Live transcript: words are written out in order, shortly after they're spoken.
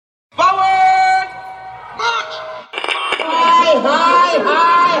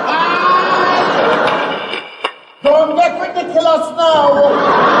Don't get ridiculous now.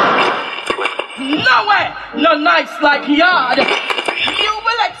 No way, no nights like yard. You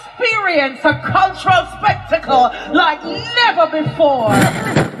will experience a cultural spectacle like never before.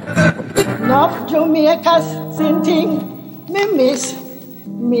 Enough Jamaicans sing thing me miss.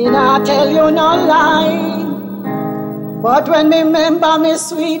 Me not tell you no lie. But when me remember me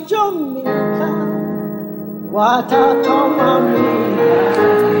sweet Jamaica, what a time of me.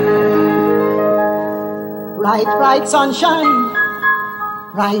 Bright sunshine,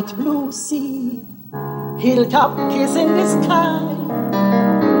 bright blue sea, hilltop kiss in the sky,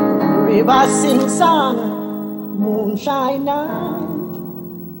 river sing song, moonshine night.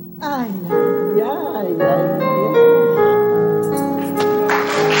 Ay.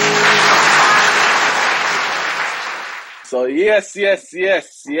 So yes.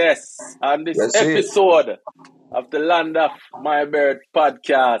 On this episode of the Land of My Birth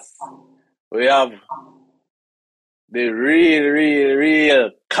podcast, we have the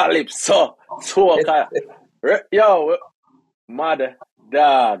real Calypso soca. Yo, mother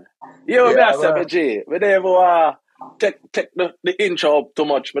dog. Yo, me say, G, we never take the intro up too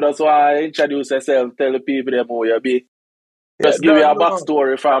much, but that's why I introduce yourself, tell the people them who you be. Just give you a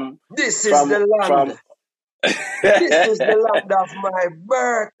backstory from This is the land. This is the land of my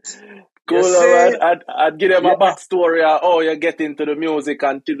birth. Cool, man. I'd give them a backstory of how you get into the music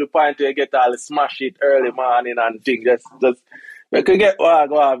until the point where you get all smash it early morning and things. Just we could get what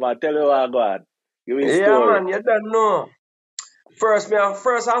go on, man. Tell you what go on. Give me a story. Yeah, man, you don't know. First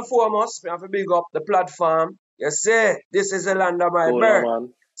and foremost, I have to big up the platform. You see, this is the land of my birth.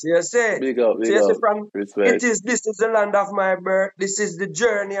 Man. So you say, big up. This is the land of my birth. This is the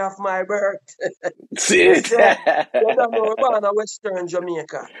journey of my birth. See it. You don't know, we're born in Western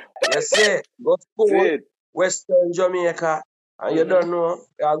Jamaica. You see, go to school, Western Jamaica, and you don't know,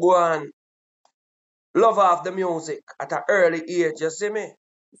 you go on love of the music at an early age. You see me?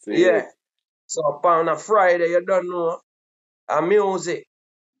 Yeah. So upon a Friday, you don't know, a music.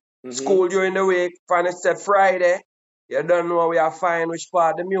 School during the week, when it's a Friday, you don't know we are fine which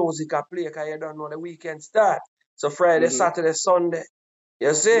part of the music I play because you don't know the weekend start. So Friday, Saturday, Sunday.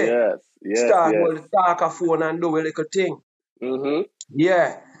 You see? Yes. Start with the talk of phone and do a little thing.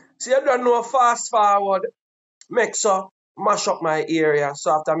 Yeah. So you don't know fast forward, mash up my area.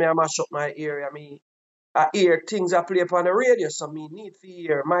 So after me I mash up my area, I hear things I play upon the radio. So me need to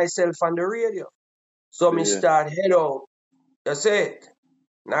hear myself on the radio. So me start head out. You see it?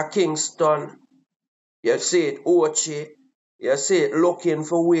 Now Kingston. You see it, Ochi. You see it, looking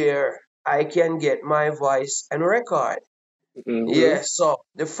for where I can get my voice and record. Yeah, so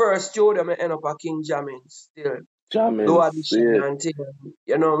the first studio I end up at King Jamming still. Do audition and thing.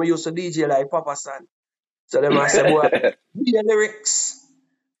 You know, we used to DJ like Papa San. So them I say, boy, be the lyrics.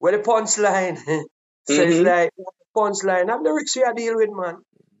 Where the punchline. So it's like punchline. Have the lyrics we are deal with, man.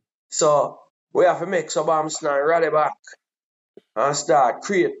 So we have to make some bombs now, rally back. And start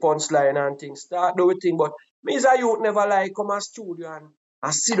create punchline and things. Start do thing. But me as a youth never like come to studio and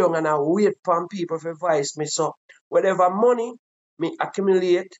I sit down and I wait for people for voice me. So whatever money me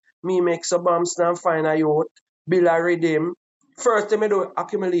accumulate, me make some bombs and find a youth, build a rhythm. First thing me do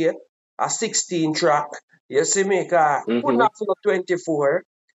accumulate a 16 track. You see me? Cause put not for 24.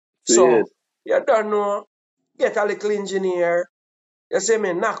 So you don't know. Get a little engineer. You see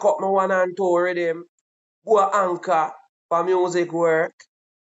me? Knock up my 1 and 2 rhythm. Go anchor. For music work,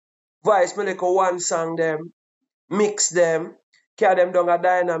 voice me like one song them, mix them, carry them down a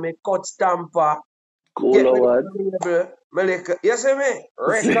dynamic, cut stamper, get me like, you see me?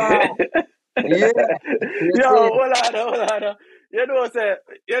 Record. Yeah. Yo, hold on. You know, say,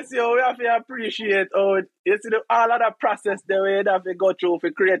 we have to appreciate all of the process that we have to go through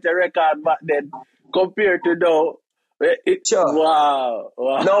to create a record back then compared to now. Wow.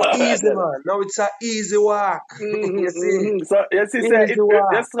 No easy, man. No, it's an easy walk. You see? So,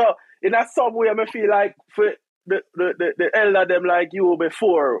 in a some way, I feel like for the elder them like you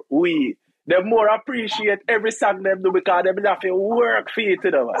before they more appreciate every song them do because they have to work for it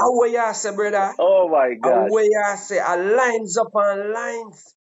to them. How way you say, brother? Oh my God. How way you say, lines upon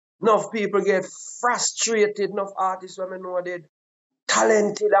lines. Enough people get frustrated. Enough artists when I know they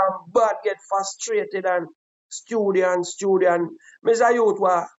talented and bad get frustrated and studio. Me as a youth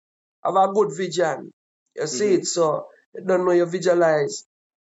have a good vision. You see it, so you don't know you visualize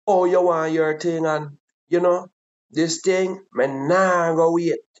how you want your thing and you know this thing, me nah go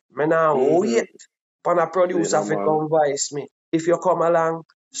wait. Me nah wait for a producer to come voice me. If you come along,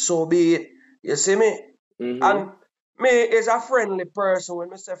 so be it. You see me? And me is a friendly person.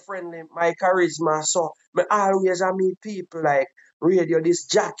 When I say friendly, my charisma. So me always I meet people like radio this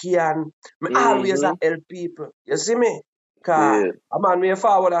Jackie and me always I help people. You see me? Cause a man me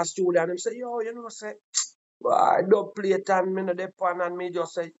forward a studio and him say, yo, you know, say, I don't play it and me no depend and me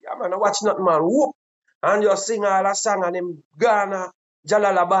just say, yeah man, I watch nothing man, whoop. And just sing all a song and him Ghana,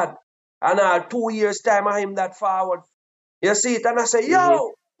 Jalalabad. And all 2 years time I him that forward. You see it and I say,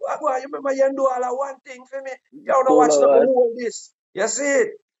 yo, you remember you do all a one thing for me? You don't watch nothing whole this. You see it?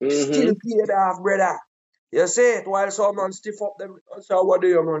 Still paid off, brother. You see it? While someone stiff up them and say, what do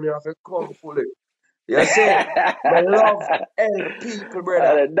you man? You have to come fully. You see it? I love help people,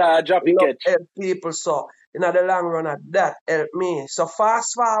 brother. Nah, drop it, catch. Help people, so in the long run, that help me. So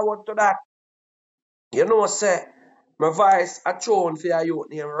fast forward to that. You know, say, my voice a tune for a youth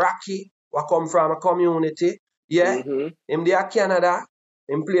named Rocky, who come from a community. Yeah, him there Canada.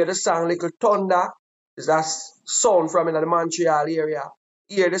 Him play the song Little Thunder. Is that sound from in the Montreal area.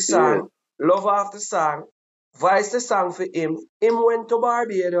 Hear the song, love off the song, voice the song for him. Him went to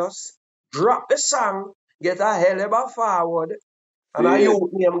Barbados, drop the song, get a hell of a forward. And a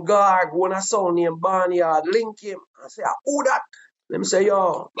youth named Garg, one a sound named Barnyard, link him. I say, who that? Them say,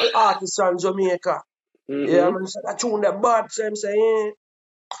 yo, artist from Jamaica. Yeah, man, so that tune that bad. So I'm saying,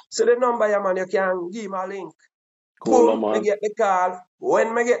 so the number, yeah, man, you can give me a link. Cool, Boom, man. me get the call.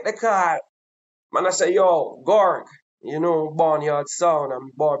 When me get the call, man, I say, yo, Gorg, you know, Barnyard sound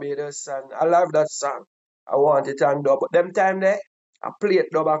and Barbados, and I love that song. I want it on dub. But them time there, I play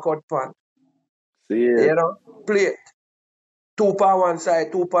it dub a cut pan. You know, play it. 2 on one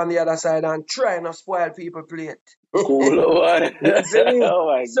side, 2 on the other side, and try not spoil people play it. Cool, man. You see me? Oh,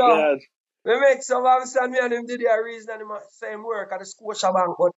 my God. We make some understand me and him did a reason and him same work at the Scotia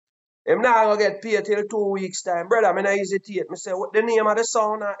Bank, but him not gonna get paid till 2 weeks time. Brother, I not hesitate. Me say what the name of the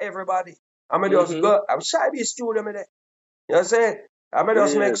sound and everybody. I'm just go. I'm shy be studio me there. You see? I'm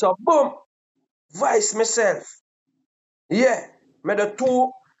just make some boom. Vice myself. Yeah. Me the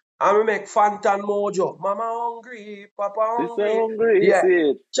 2 and me make Fantan Mojo. Mama hungry, Papa hungry. Hungry,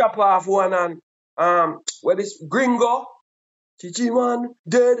 yeah. Chop off one and where this Gringo. Chichi man,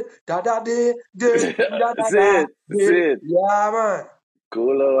 dead, dead, See it. Yeah, man.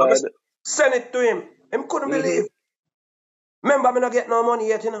 Cool, man. Send it to him. Him couldn't believe. Remember, me not get no money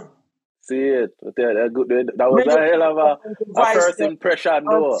yet, you know. See it. That was a hell of a first impression,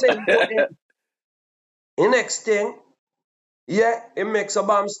 though. The next thing, yeah, he makes a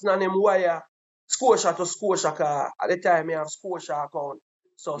Bamston and him wire Scotia to Scotia car. At the time, I have Scotia account.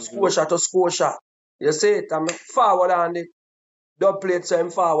 So Scotia to Scotia. You see it? I'm forward on it. Dub plate so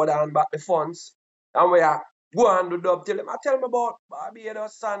him forward and back the funds. And we are go and do dub till him. I tell him about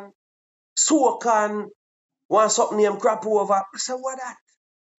Barbados and Socan, want something named crap over. I said, what that?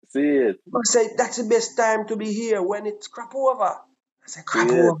 See it. I said, that's the best time to be here when it's crap over. I said, crap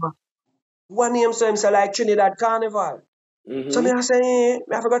over. One name so him say like Trinidad Carnival. So me I say, me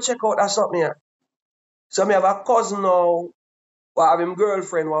have to go check out that something here. So me have a cousin now who have him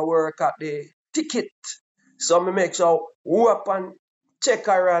girlfriend who work at the ticket. So me make sure who up and check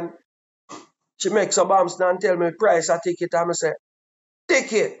her and she makes a Bamston and tell me price a ticket and I say,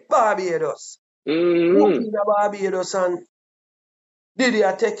 ticket, Barbados. Whoop in the Barbados and did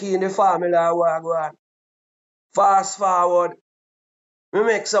you take in the family or go on? Fast forward, me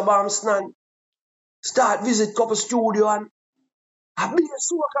make some Bamston and start visit couple studio and I be a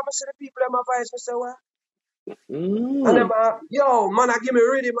soak and I see the people in my voice, I say, what? And them yo, man, I give me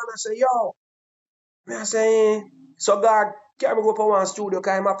ready, man. I say, yo. I say, so God, can we go for one studio?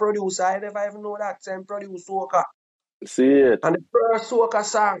 Because I'm a producer. I never even know that. So I'm produce soca. See it. And the first soca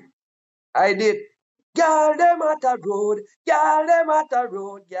song I did, Girl, them at the road, girl, them at the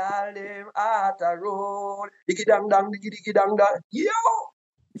road, girl, them at the road. Diggy dang dang, diggy dang dang. Yo!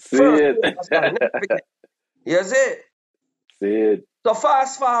 See first it. soca song, never forget. You see? See it. So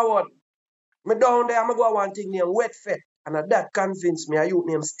fast forward, me down there, I'm going to go one thing named Wet Fet. And that convinced me a youth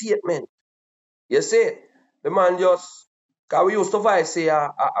named Statement. You see, the man just, because we used to voice say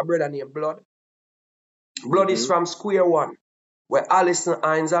a brother named Blood. Blood is from Square One, where Alice and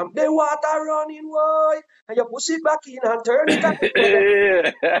Hines and the water running boy, and you push it back in and turn it up.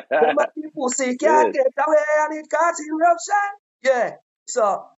 The pussy can't get away and it causes eruption. Yeah,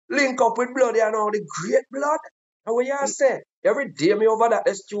 so link up with Blood, you know, the great Blood. And what you say, every day me over that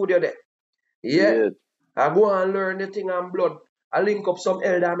the studio there. Yeah, I go and learn the thing on Blood. I link up some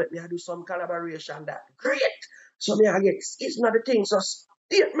elder, make me I do some collaboration that great. So me I get it's not the thing, so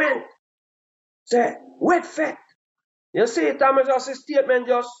Statement. Say, Wet Fet. You see it, I'm just a Statement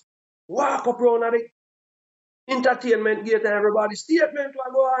just walk up around at the entertainment gate and everybody Statement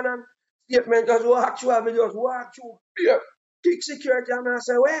will go on and Statement just walk through and me just walk through. Yeah. Kick security and I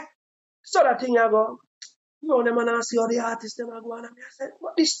say, where? So that thing I go. No, them and I see all the artists them I go on and I said,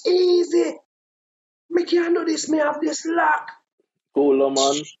 but this easy. Me can't do this, me have this luck. Cool,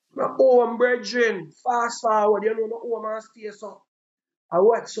 man. My home brethren, fast forward, you know, my home and stay so. I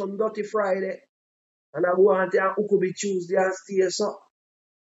watch some Dirty Friday and I go on to Ukubi Tuesday and stay so.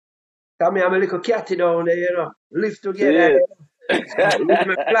 Come here, I'm a little catty down there, you know. Live together. So, with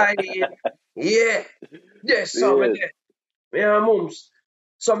me fly in. Yeah. Yes, so me and mums.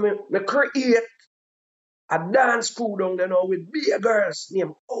 So me create a dance crew down there now with beer girls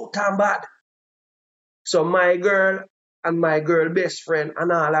named Out and Bad. So my girl and my girl best friend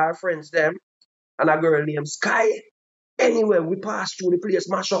and all our friends them and a girl named Sky. Anyway, we pass through the place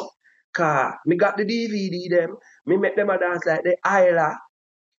mash up. Cause me got the DVD them. Me make them a dance like the Isla.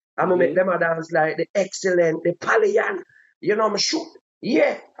 And me make them a dance like the Excellent, the Palian. You know me shoot.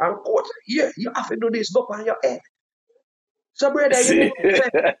 Yeah. And coach, yeah, you have to do this up on your head. So brother, you know what I'm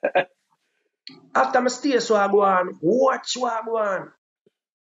saying? After me stay so I go on, watch what I go on.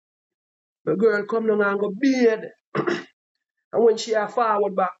 The girl come down and go bed. And when she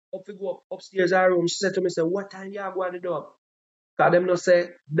forward back up to go upstairs her room, she said to me, say, what time you are going to dub? Because them not say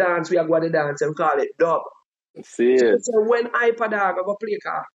dance, we are going to dance, and call it dub. See it. So when Hyperdog go play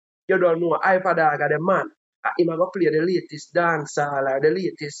car, you don't know Hyperdog are the man. Him go play the latest dance or the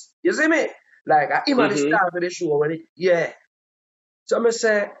latest. You see me? Like him at the start of the show when it, yeah. So I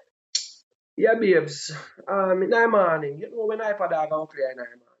say, yeah, babes, in the morning, you know when Hyperdog go play in the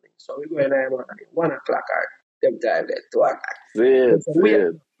morning. So we go in the morning, 1 o'clock or them time there, 2 o'clock. See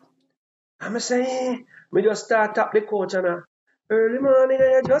it. I'm saying, we just start up the coach and early morning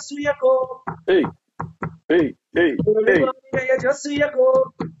I just wake up. Hey. Early morning I just wake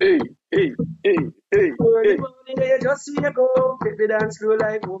up. Hey. Early morning I just wake up. Take the dance floor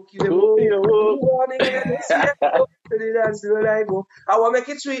like walk you go. Early morning I just wake up. Take the dance floor like go. I want to make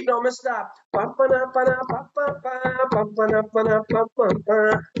it sweet now, me stop. Pam pana pana pam pam pam pam pana pana pam pam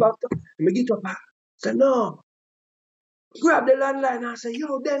pam pam. Me get up. Say no. Grab the landline and say,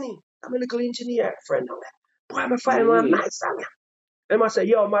 yo, Denny, I'm a little engineer friend of that. Boy, I'm find one nice song. Them I say,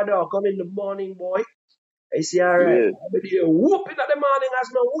 yo, my dog, come in the morning, boy. I say, all right. I'll be there whooping at the morning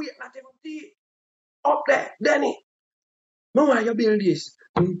as no wait, not even tea. Up there, Denny. No, why you build this?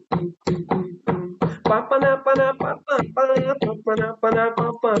 And all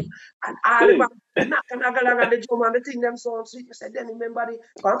the man knock and the drum and the thing them sound sweet. I said, Denny, remember the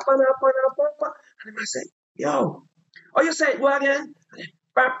and I said, yo, oh, you say it, go again?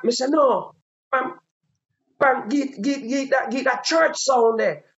 I said, no. Get that church sound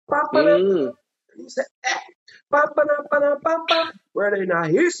there. He said, we're in a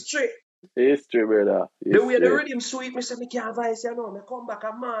history. History, brother. The way the rhythm sweet, I said, I can't advise you know. I come back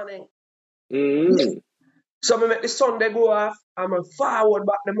a morning. So I make the Sunday go off, and I forward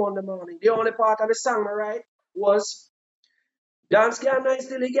back the Monday morning. The only part of the song I write was dance can nice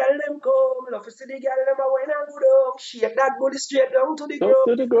till the girl them come. Love to see the girl them when I go down. Shake that body straight down to the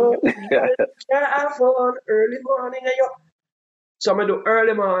ground. Can't have fun early morning. So I do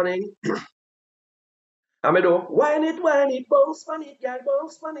early morning. I do whine it, bounce on it, girl,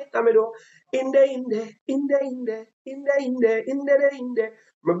 bounce on it. I do in the.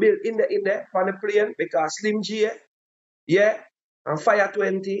 I build in the on the plane because Slim G, yeah, and Fire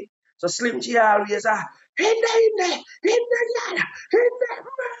 20. So Slim G always in the, murder.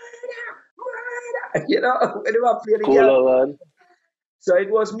 You know, when they were playing the girl. So it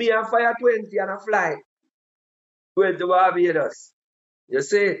was me and Fire 20 and a flight. Went to Barbados. You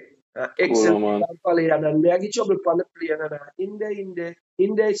see? Excellent. And I get trouble on the plane and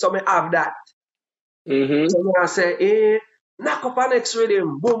in there, so I have that. So I say, knock up an next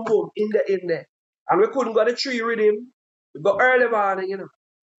rhythm, boom, boom, in there. And we couldn't go the 3 rhythm. We go early morning, you know.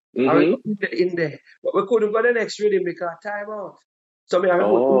 And we go in there. But we couldn't go the next rhythm because time out. So I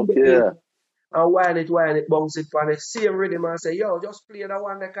go in there and whine it, bounce it on the same rhythm and say, yo, just play that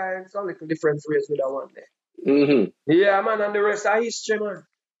one that kind of little different phrase with that one there. Yeah, man, and the rest of history, man.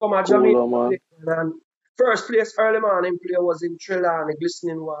 Come on, Jamaica. And first place early morning play was in Trelawny,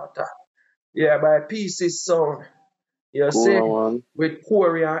 Glistening Water. Yeah, by Pieces Sound. You see? With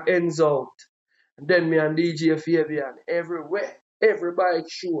Corey and Ends Out. And then me and DJ Fabian everywhere. Every bike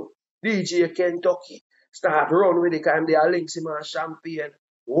show. DJ Kentucky. Start run with it and they are links him on Champagne.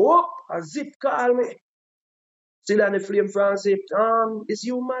 Whoop! A zip call me. Still on the flame Francis. It's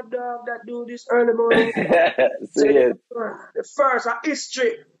you, my dog, that do this early morning. The first of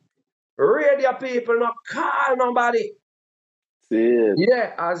history. Radio people not call nobody.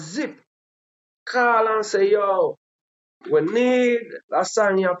 Yeah, a zip. Call and say, yo, we need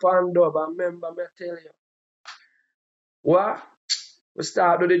lasagna pan dub. And remember, me tell you. What? We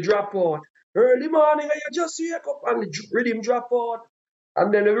start with the drop out. Early morning, and you just wake up and the rhythm drop out.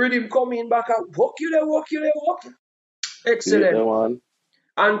 And then the rhythm come in back and walk you there, walk you there, walk. Excellent. Yeah, man.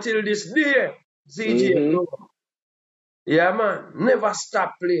 Until this day, ZJ. Yeah, man. Never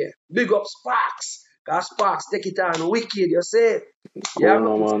stop play. Big up Sparks. Because Sparks take it on wicked, you say. Yeah,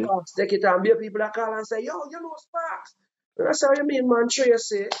 man. Sparks take it on. Be people that call and say, yo, you know Sparks. That's how you mean, man. Trey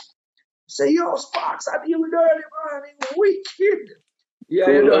say. Say, yo, Sparks, I deal with early morning. Wicked. Yeah,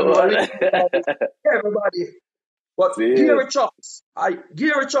 cool, you don't know. Everybody. But Gary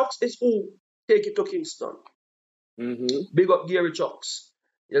Chucks is who take it to Kingston. Big up Gary Chucks.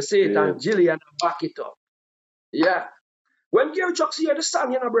 You see it, and Jillian back it up. Yeah. When Gary Chucks hear the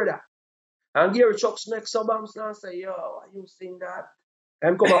song, you know, brother, and Gary Chucks makes some bounce and say, yo, are you sing that?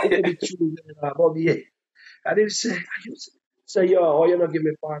 And come out with the tune, Bobby. And they say, are you say, yo, why you not give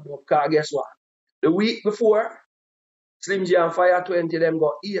me part up? Because guess what? The week before, Slim J and Fire 20, them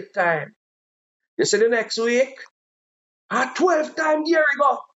got 8 times. You see the next week, at 12 times Gary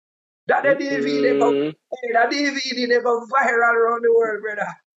go. That the DVD never viral around the world, brother.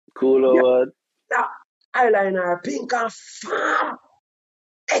 Cool, yeah. Now, eyeliner, pink and farm.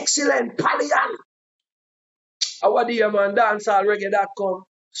 Excellent, Pallian. Our dear man, dancehall reggae.com.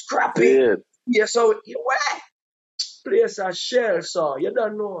 Scrappy. Yeah, so, where? Place a shell, so you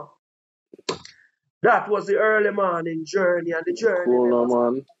don't know. That was the early morning journey, and the journey. Cool,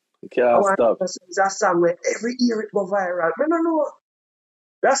 man. Can't stop. It's a song where every year it go viral. I don't know.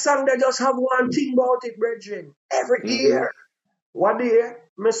 That song, they just have one thing about it, brethren. Every year. One day,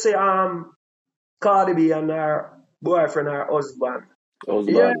 me say, Cardi B and her boyfriend, her husband.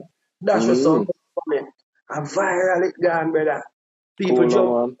 Yeah, that's just something funny. And viral it gone, brother. People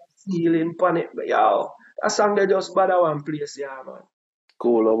jump feeling panic. But yo, that song, they just bother one place, yeah, man.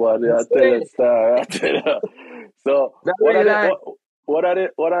 Cool, man. I tell you, star. So, what are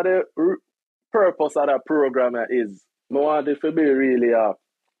the purpose of that program is? I want it to be really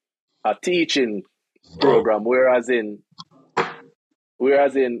a teaching program, whereas in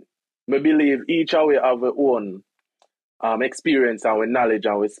me believe each of we have our own experience and with knowledge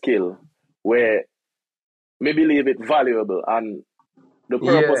and with skill, where me believe it valuable, and the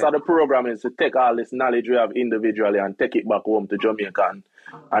purpose of the program is to take all this knowledge we have individually and take it back home to Jamaica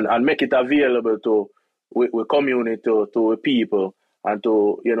and make it available to we community, to people, and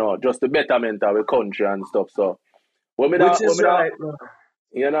to, you know, just the betterment of the country and stuff. So which is right,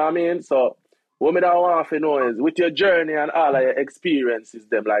 you know what I mean? So what me want to know is, with your journey and all of your experiences,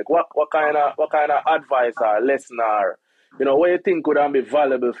 them, like what kind of advice or lesson or, you know, what you think would be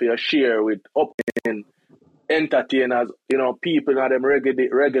valuable for you share with upcoming entertainers, you know, people in them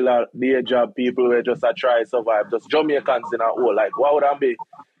regular day job, people who just try to survive, just Jamaicans in a whole, like what would that be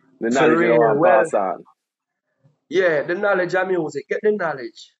the knowledge you want to pass on? Yeah, the knowledge of music. Get the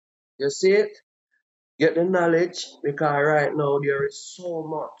knowledge. You see it? Get the knowledge, because right now there is so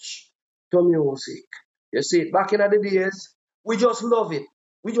much to music. You see it? Back in the days, we just love it.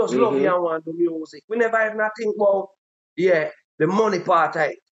 We just love it and want the music. We never have nothing about, the money part of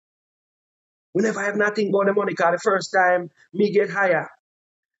it. We never have nothing about the money, because the first time me get higher,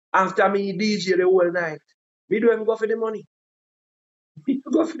 after me DJ the whole night, me don't even go for the money. Me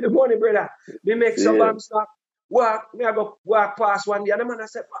go for the money, brother. Me make some bam stop. Me I go walk past one day, and the man I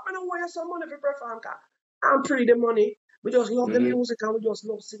said, I don't want some money for perform, because I'm pretty the money. We just love the music and we just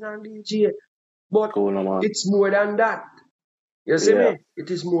love singing and DJ. But it's more than that. You see me? It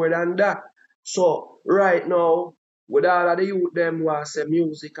is more than that. So right now, with all of the youth them who are say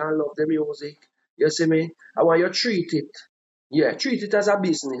music and love the music, you see me? I want you to treat it. Yeah, treat it as a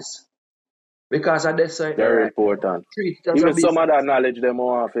business. Because at this side, very important. Treat it as even a business. Some of that knowledge them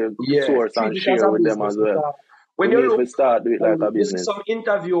want to source and share with them as well. When you look, start do it like a business. Some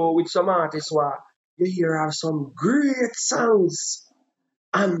interview with some artists where you hear have some great songs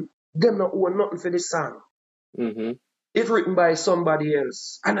and them not own nothing for the song. It's written by somebody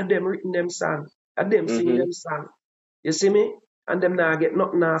else, and them written them song, and them sing them song. You see me? And them now get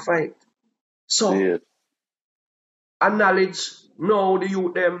nothing now fight. So, and knowledge, now the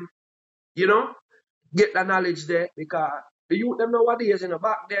youth them, you know, get the knowledge there, because the youth them nowadays, you know,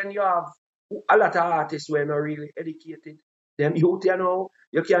 back then you have a lot of artists who are not really educated. Them youth, you know,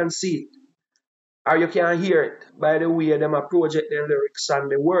 you can see it. Or you can hear it by the way them a project their lyrics and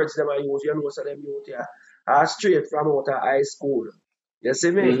the words them I use, you know, so them youth are straight from out of high school. You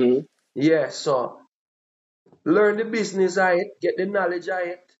see me? Yeah, so learn the business of it, get the knowledge of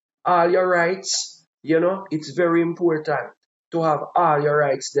it, all your rights, you know, it's very important to have all your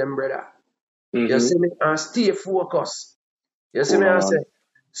rights, them, brother. You see me? And stay focused. You see me? I say,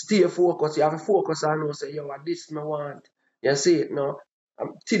 stay focused. You have to focus on know say, yo, what this me want. You see it now.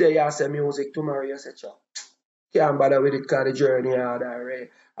 Today you say music, tomorrow you say, chop. Can't bother with it because the journey hard already.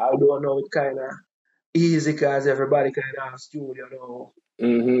 I don't know it kind of easy because everybody kind of have studio now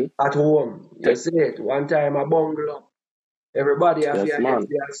at home. You see it. One time I bungle up. Everybody have to get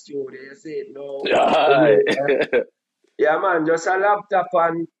their studio. You see it now. Yeah, man. Just a laptop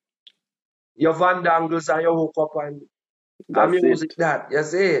and your Van Dangles and your hook up and music that. You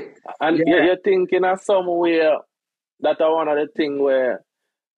see it. And you're thinking of somewhere that one of the things where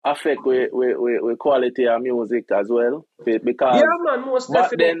affect with quality of music as well. Because man, most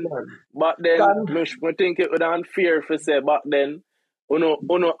definitely. But then I think it would unfair for say back then, know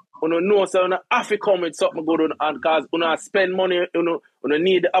so you have to come with something good and because you spend money, you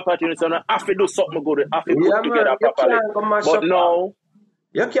need the opportunity, so you have to do something good, have to put together properly. But now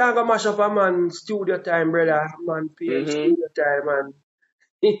you can't go mash up a man studio time, brother. Man pay studio time and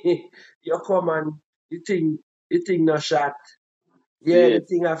you come and you think no shot. Yeah, the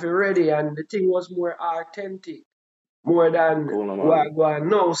thing have to ready and the thing was more authentic. More than what go on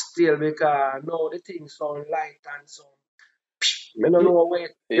now still because now the thing sound light and so I don't know where.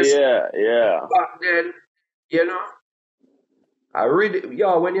 Back then, you know, I read it,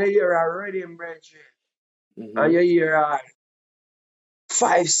 when you hear a rhythm, brethren, and you hear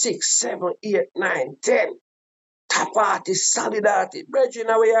 5, 6, 7, 8, 9, 10 top artist, solid artist, brethren,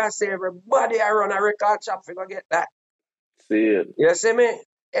 now we say everybody I run a record shop to go get that. See it. You see me?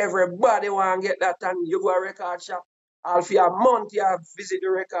 Everybody want to get that and you go a record shop. All for a month you have visit the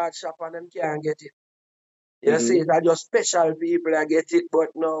record shop and them can't get it. You see, it's just special people that get it, but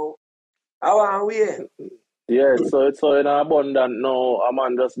no. I want wait. Yeah, so it's so in abundant now. A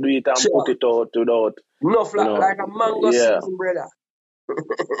man just do it and put it out without. No flat like a mango season, brother.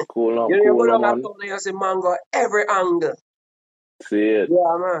 Cool, no, you cool, go man. You see mango every angle. See it.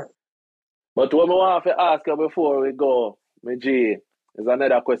 Yeah, man. But what I want to ask you before we go, my G, is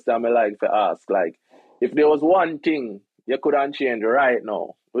another question I like to ask. Like, if there was one thing you couldn't change right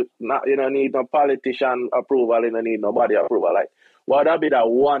now, you don't need no politician approval, you don't need nobody approval. Like, what would be that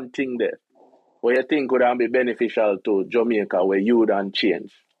one thing there where you think would be beneficial to Jamaica where you don't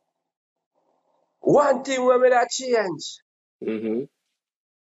change? One thing where we that change?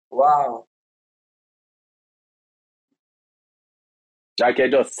 Wow. Like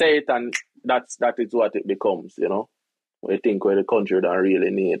you just say it and that is what it becomes, you know? We think where the country don't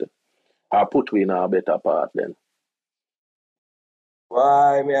really need. Or put we in a better part then.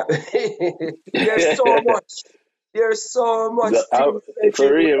 Why, man? There's so much. There's so much.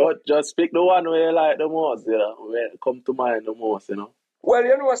 For real, just pick the one where you like the most, you know, where come to mind the most, you know. Well,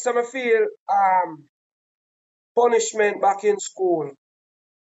 you know what, I feel punishment back in school.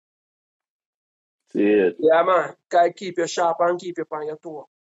 See it. Yeah, man. Can keep you sharp and keep you on your toe.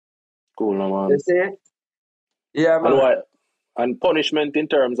 Cool, no, man. You see it? Yeah, man. And punishment in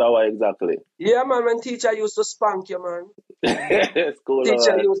terms of what exactly? Yeah, man, when teacher used to spank you, man. It's cool,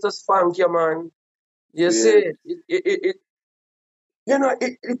 teacher used to spank you, man. You see it? You know,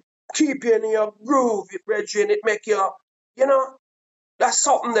 it keep you in your groove, brethren. It make you, you know, that's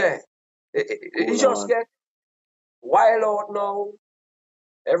something there. It just get wild out now.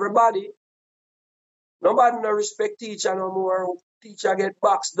 Everybody. Nobody no respect teacher no more. Teacher get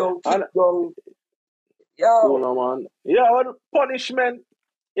boxed down, kicked down. Yo. Cool, no, man. Yeah, well, punishment,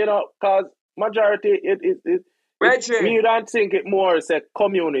 you know, because majority, me don't think it more as a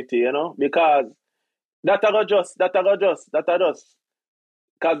community, you know, because that I just,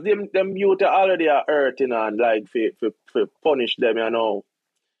 because them youth already are hurting and like for punish them, you know.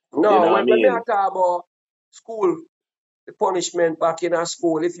 No, you know when we talk about school, the punishment back in our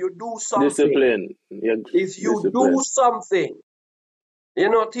school, if you do something, discipline. If you do something, you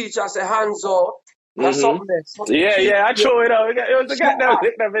know, teacher say hands out. That's something there. Yeah, I show it out. You was get them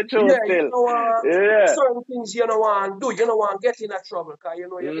still. You know, certain things you don't want to do. You don't want to get in trouble because you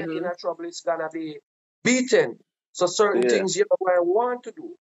know you get in trouble, it's gonna be beaten. So certain things you don't want to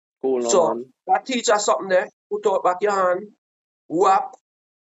do. Cool, so man. That teacher something there, put out back your hand, whap,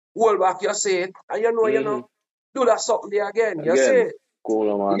 hold back your seat, and you know, do that something there again. You see it?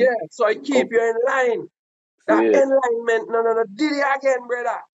 Cool, man. Yeah, so it keep you in line. That enlightenment, no, did it again,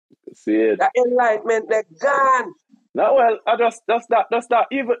 brother. See it. That enlightenment, they're gone. No, well, I just that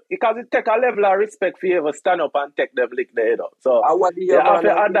even because it take a level of respect for you ever stand up and take them lick the head up. So you have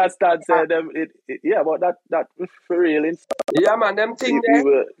to understand, say them. But that for real. Yeah, man, them things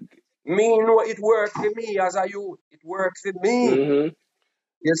there. Me know it worked for me as a youth. It worked for me.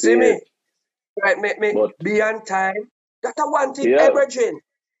 You see me? Right, make me be on time. That's a one thing, Evergreen.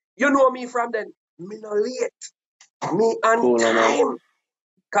 You know me from then. Me no late. Me on time.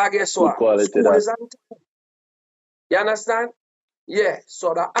 Cause guess what? School is on time. You understand? Yeah.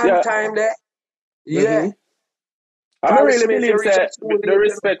 So the on time there. Yeah. I don't really believe that the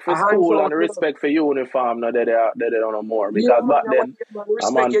respect for school and the respect for uniform, no, they don't know more. Because back then,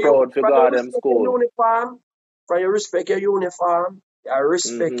 I'm proud for God them school. Uniform, from you respect your uniform, you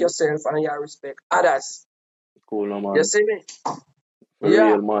respect yourself and you respect others. Cool, no, man. You see me?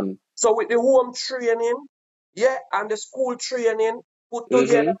 Real, man. So with the home training, and the school training put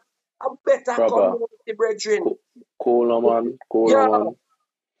together, a better community, brethren. Cool, no, man. Cool, no, man.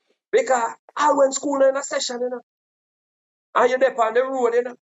 Because I went school in a session, you know. And you're there on the road, you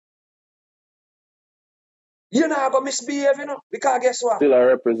know. You're not going to misbehave, you know. Because guess what? Still I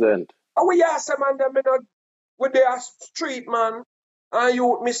represent. And we ask them and them, you know, with their street, man, and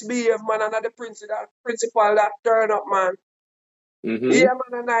you misbehave, man, and the principal that turn up, man. Yeah,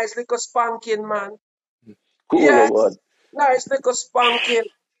 man, a nice little spanking, man. Cool, yes, nice little spanking.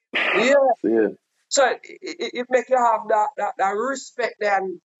 Yeah. So it make you have that respect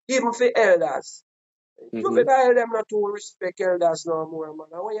then, even for elders. You can tell them not to respect elders no more, man.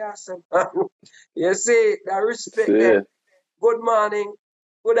 What you ask them? You see, that respect them. Good morning,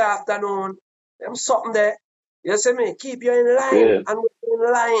 good afternoon. Them something there. You see me? Keep you in line. And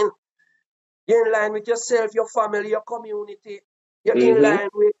in line. You're in line with yourself, your family, your community. You're in line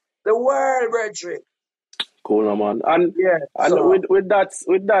with the world, brethren. Cool, man. And with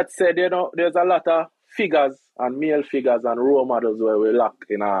that said, you know, there's a lot of figures and male figures and role models where we lack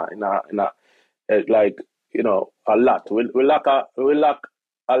in a like, you know, a lot. We lack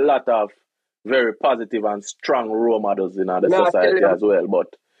a lot of very positive and strong role models in the society as well.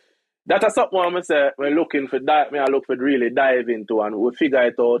 But that's something I'm say we're looking for that. I look for really dive into and we figure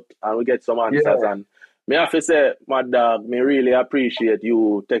it out and we get some answers. And me have to say, my dog, me really appreciate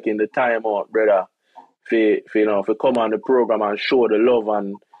you taking the time out, brother, for come on the program and show the love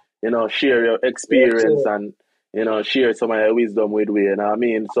and, you know, share your experience and, you know, share some of your wisdom with we, you know what I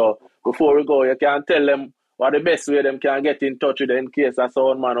mean? So before we go, you can tell them what the best way them can get in touch with them in case a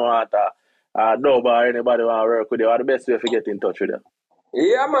sound man want a dub or anybody want to work with you. What the best way to get in touch with them?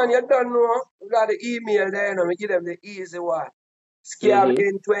 Yeah, man, you don't know. We got the email there, and we give them the easy one.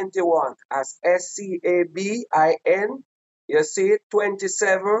 Scabin21 as SCABIN. You see it,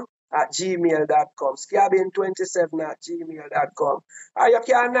 27 at gmail.com. Scabin27 at gmail.com. And you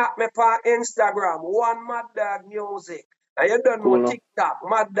can knock me on Instagram, One Mad Dog Music. And you don't know TikTok,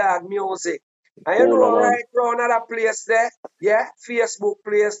 Mad Dog Music. And you know right around another place there, Facebook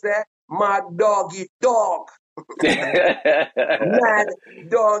place there, Mad Doggy Dog. Mad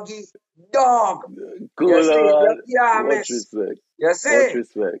Doggy Dog. Cool, you see, much respect. You see? Much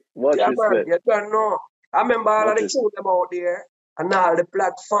respect. Man, you don't know. I remember all of the children out there and all the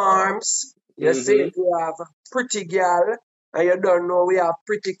platforms. You see, we have Pretty Girl, and you don't know, we have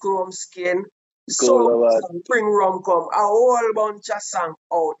Pretty Chrome Skin. Cool, so Spring Rum Come, a whole bunch of songs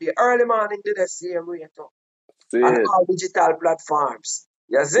out there. Early morning did the same way too. On all digital platforms.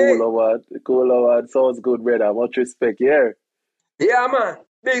 You see? Cool, award. Sounds good, brother. Much respect, Yeah, man.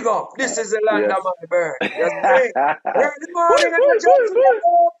 Big up. This is the land of my bird. You see? Early morning, I jump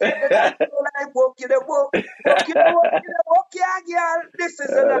to the book. Girl. This is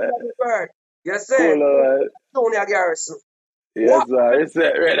the land of my bird. You see? Cool, award. Junior Garrison. Yes, man.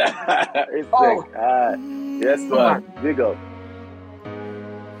 Respect, brother. Respect. Yes, man. Big up.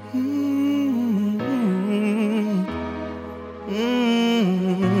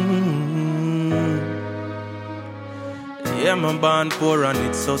 Yeah, I'm born poor and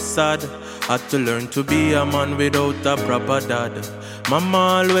it's so sad. Had to learn to be a man without a proper dad. Mama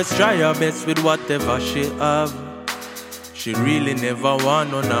always try her best with whatever she have. She really never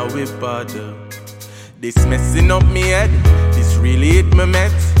want none of we bad. This messing up me head, this really hit me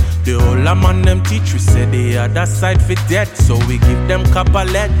meds. The whole man them teach we say the other side fit dead. So we give them copper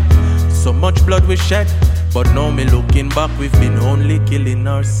lead. So much blood we shed. But now me looking back, we've been only killing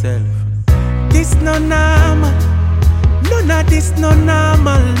ourselves. This no normal. None of this no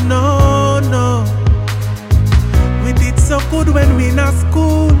normal, no. We did so good when we in a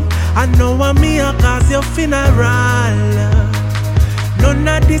school. I know I'm me a cause your funeral. None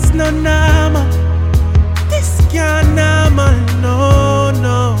of this no normal. This can't normal,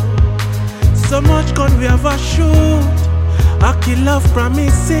 no. So much gun we ever shoot. I kill love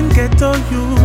promising ghetto you.